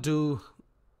I will do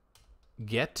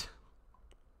get.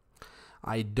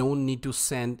 I don't need to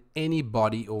send any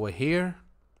body over here.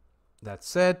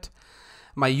 That's it.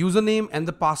 My username and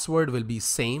the password will be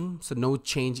same, so no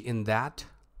change in that.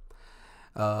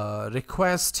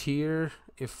 Request here,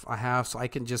 if I have, so I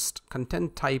can just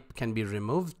content type can be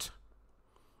removed.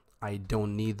 I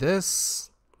don't need this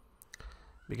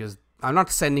because I'm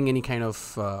not sending any kind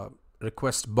of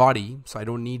request body, so I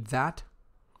don't need that.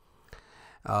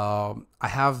 I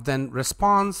have then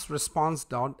response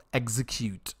dot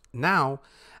execute. Now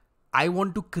I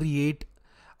want to create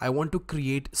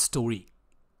story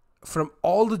from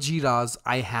all the JIRAs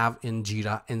I have in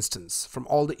JIRA instance, from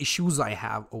all the issues I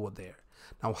have over there.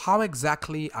 Now how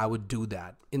exactly I would do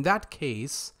that? In that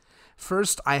case,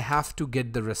 first I have to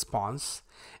get the response,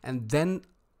 and then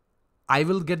I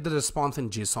will get the response in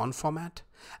JSON format,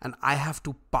 and I have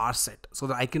to parse it so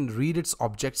that I can read its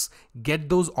objects, get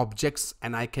those objects,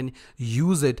 and I can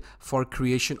use it for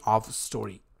creation of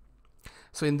story.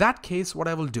 So in that case, what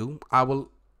I will do, I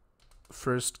will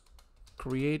first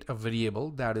create a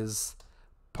variable that is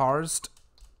parsed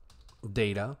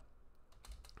data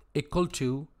equal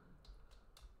to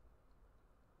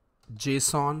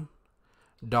JSON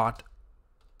dot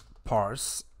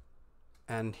parse,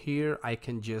 and here I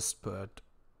can just put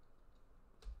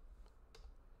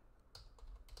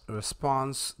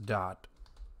response dot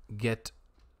get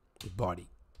body.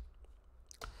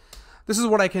 This is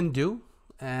what I can do,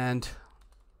 and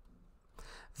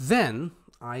then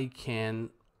I can,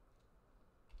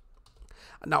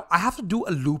 now I have to do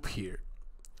a loop here.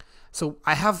 So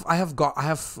I have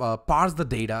parsed the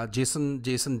data,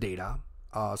 JSON data.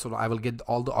 So I will get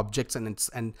all the objects and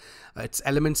its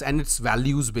elements and its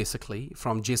values basically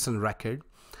from JSON record.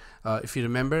 If you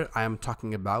remember, I am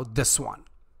talking about this one,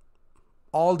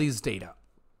 all these data.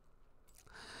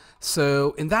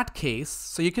 So in that case,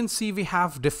 so you can see we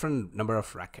have different number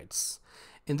of records.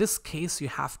 In this case, you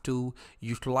have to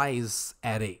utilize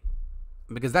array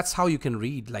because that's how you can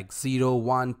read like 0,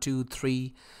 1, 2,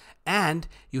 3, and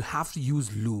you have to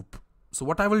use loop. So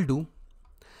what I will do,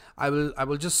 I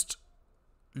will just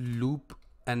loop,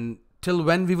 and till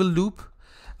when we will loop?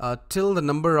 Till the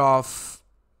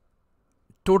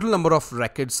total number of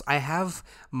records I have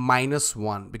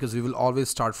 -1, because we will always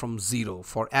start from 0.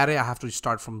 For array I have to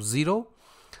start from 0.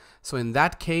 So in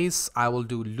that case I will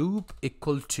do loop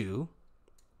equal to,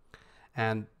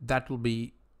 and that will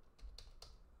be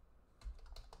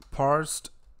parsed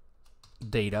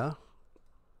data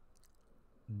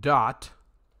dot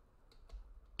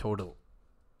total.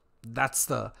 That's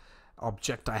the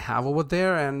object I have over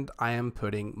there, and I am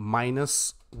putting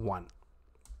 -1.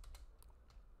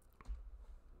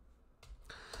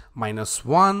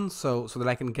 -1, so that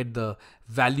I can get the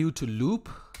value to loop,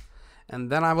 and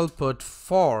then I will put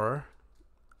for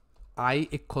I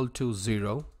equal to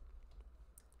 0,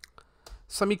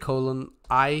 semicolon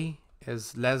I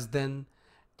is less than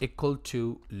equal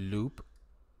to loop,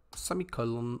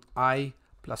 semicolon I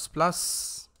plus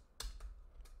plus.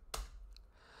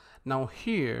 Now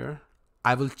here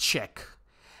I will check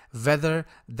whether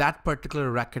that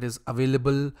particular record is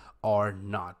available or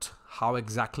not. How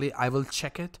exactly I will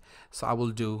check it? So I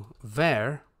will do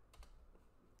where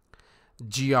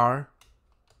gr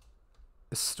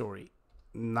story.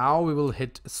 Now we will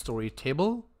hit story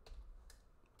table,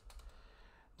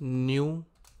 new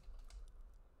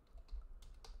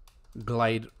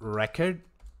glide record.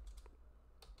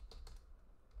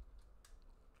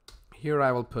 Here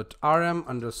I will put rm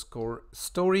underscore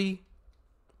story.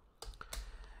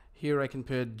 Here I can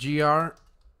put gr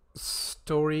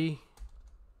story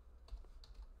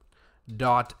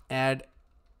dot add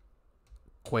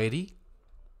query.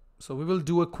 So we will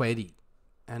do a query,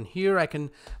 and here I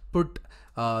can put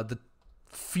the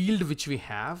field which we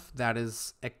have, that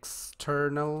is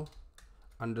external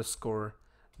underscore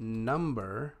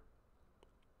number,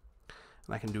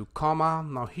 and I can do comma.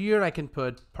 Now here I can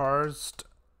put parsed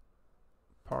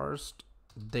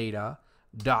data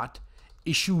dot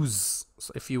issues.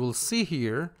 So if you will see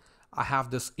here, I have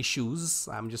this issues,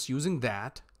 I'm just using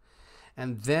that,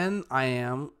 and then I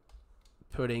am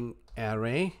putting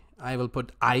array. I will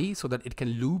put I so that it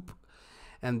can loop,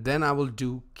 and then I will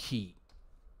do key.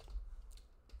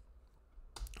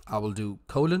 I will do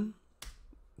colon,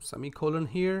 semicolon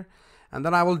here, and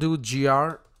then I will do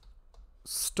gr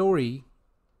story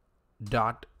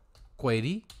dot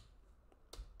query.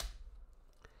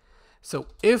 So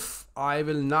if I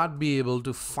will not be able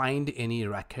to find any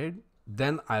record,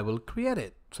 then I will create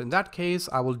it. So in that case,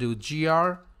 I will do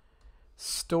gr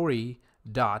story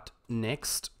dot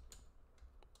next,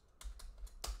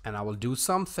 and I will do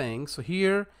something. So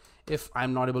here, if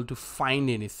I'm not able to find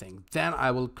anything, then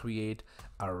I will create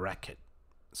a record.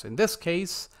 So in this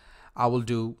case, I will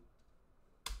do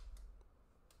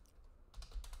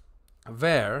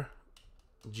where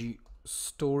g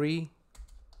story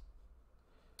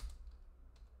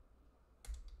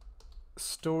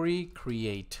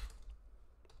create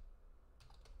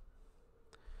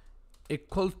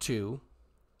equal to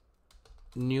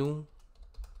new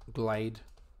glide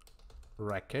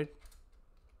record.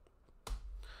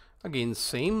 Again,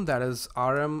 same, that is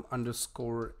rm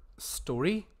underscore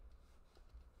story.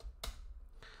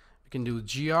 We can do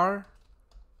gr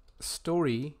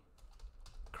story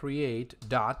create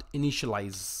dot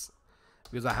initialize,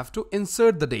 because I have to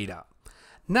insert the data.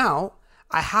 Now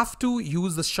I have to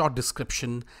use the short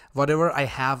description whatever I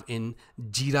have in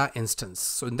JIRA instance.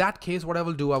 So in that case, what I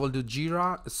will do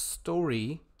JIRA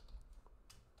story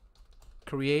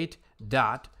create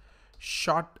dot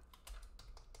short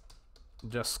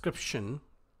description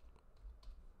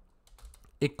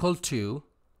equal to,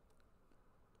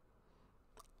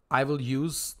 I will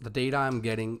use the data I'm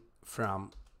getting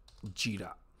from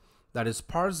JIRA, that is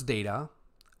parse data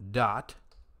dot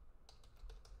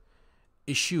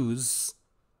issues.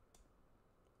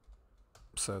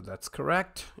 So that's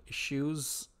correct,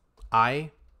 issues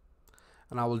I,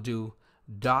 and I will do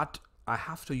dot, I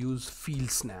have to use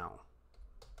fields now,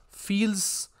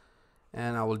 fields,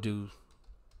 and I will do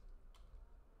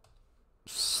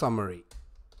summary.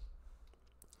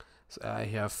 So I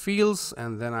have fields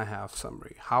and then I have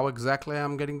summary. How exactly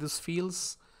I'm getting these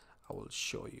fields, I will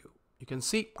show you. You can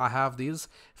see I have these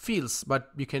fields,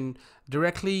 but you can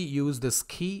directly use this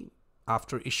key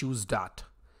after issues dot.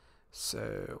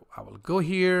 So I will go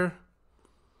here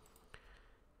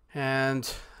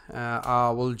and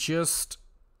I will just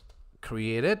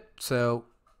create it. So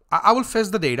I will fetch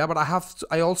the data, but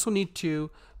I also need to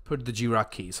put the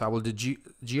JIRA key. So I will do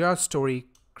JIRA story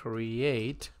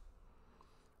create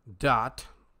dot,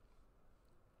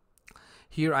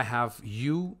 here I have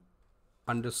u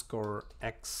underscore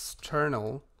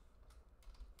external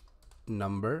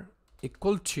number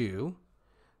equal to,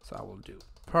 so I will do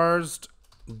parsed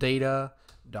data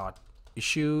dot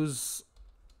issues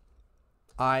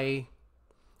I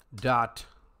dot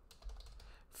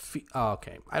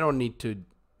okay, I don't need to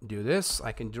do this,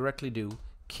 I can directly do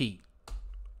key.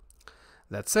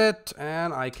 That's it,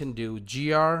 and I can do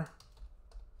gr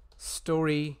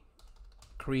story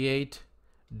create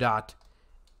dot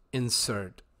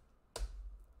insert.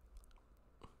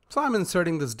 So I'm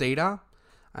inserting this data,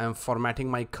 I'm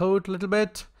formatting my code a little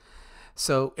bit,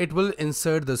 so it will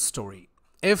insert the story.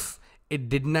 If it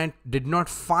did not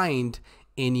find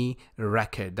any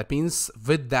record, that means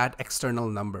with that external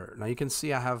number. Now you can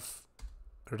see I have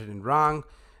written wrong,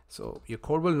 so your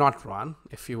code will not run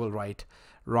if you will write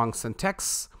wrong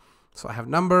syntax. So I have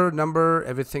number,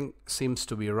 everything seems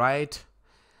to be right.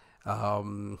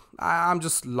 I'm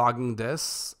just logging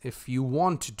this. If you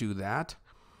want to do that,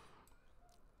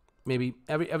 maybe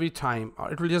every time,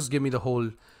 it will just give me the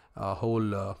whole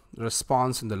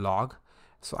response in the log.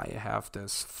 So I have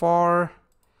this for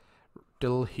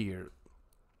till here,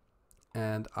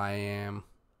 and I am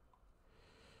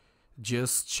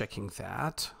just checking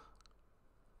that.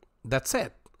 That's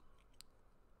it.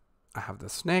 I have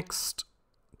this next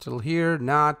till here,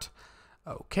 not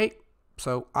okay.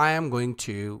 So I am going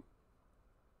to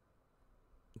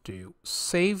do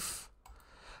save.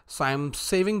 So I'm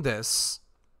saving this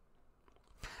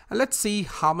And let's see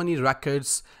how many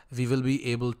records we will be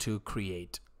able to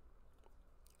create.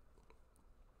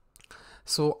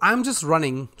 So I'm just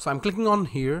running. So I'm clicking on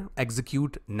here,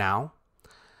 execute now.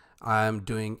 I'm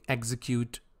doing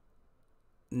execute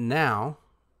now.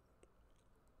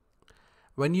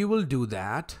 When you will do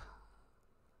that,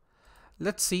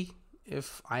 let's see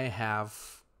if I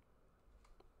have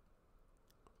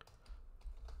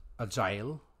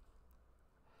Agile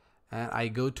and I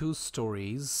go to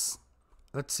stories.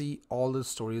 Let's see, all the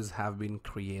stories have been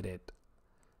created.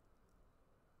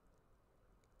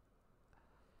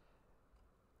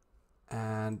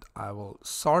 And I will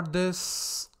sort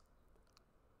this.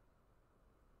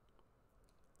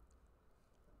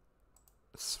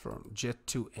 It's from Jet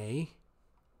to A.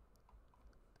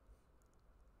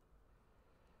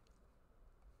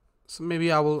 So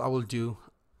maybe I will do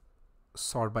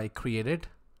sort by created.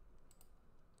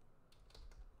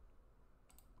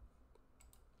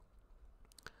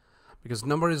 Because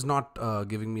number is not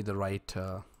giving me the right,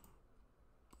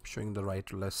 showing the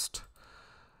right list.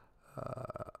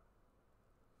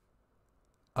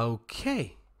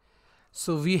 Okay,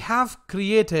 so we have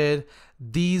created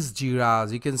these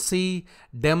JIRAs. You can see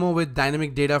demo with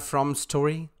dynamic data from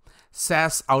story,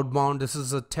 SaaS outbound. This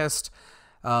is a test,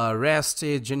 REST,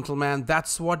 a gentleman.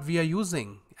 That's what we are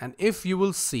using. And if you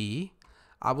will see,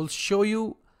 I will show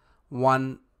you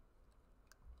one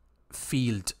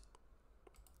field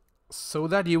so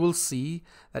that you will see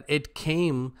that it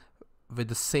came with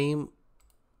the same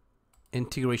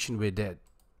integration we did.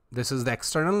 This is the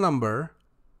external number.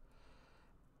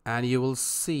 And you will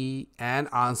see an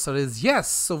answer is yes.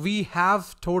 So we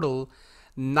have total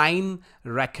 9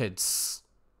 records.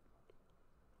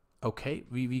 Okay,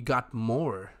 we got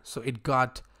more. So it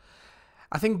got,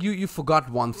 I think you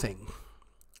forgot one thing.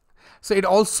 So it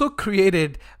also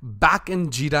created back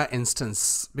in JIRA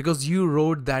instance because you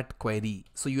wrote that query.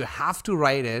 So you have to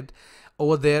write it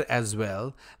over there as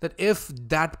well, that if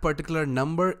that particular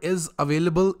number is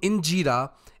available in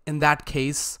JIRA, in that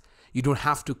case, you don't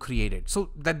have to create it. So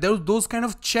that those kind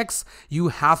of checks you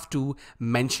have to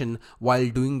mention while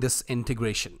doing this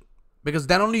integration, because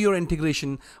then only your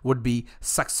integration would be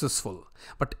successful.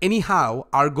 But anyhow,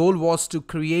 our goal was to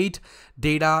create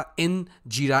data in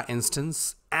JIRA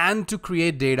instance and to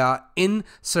create data in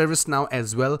ServiceNow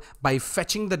as well by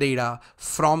fetching the data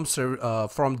from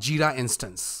JIRA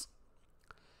instance.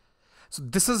 So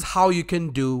this is how you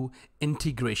can do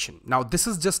integration. Now this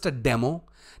is just a demo.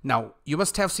 Now you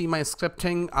must have seen my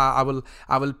scripting. I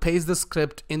will paste the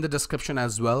script in the description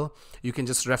as well. You can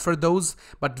just refer those.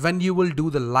 But when you will do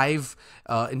the live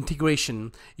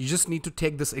integration, you just need to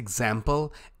take this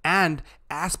example, and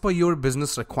as per your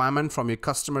business requirement from your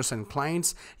customers and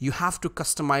clients, you have to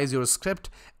customize your script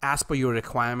as per your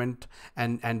requirement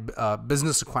and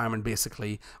business requirement,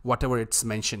 basically whatever it's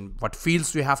mentioned, what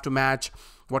fields you have to match,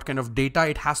 what kind of data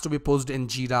it has to be posted in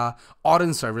JIRA or in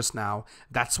ServiceNow.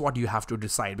 That's what you have to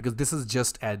decide, because this is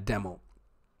just a demo.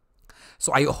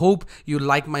 So I hope you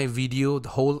like my video, the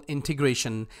whole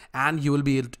integration, and you will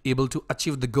be able to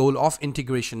achieve the goal of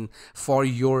integration for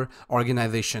your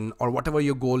organization or whatever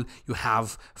your goal you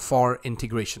have for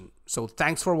integration. So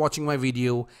thanks for watching my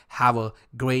video. Have a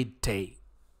great day.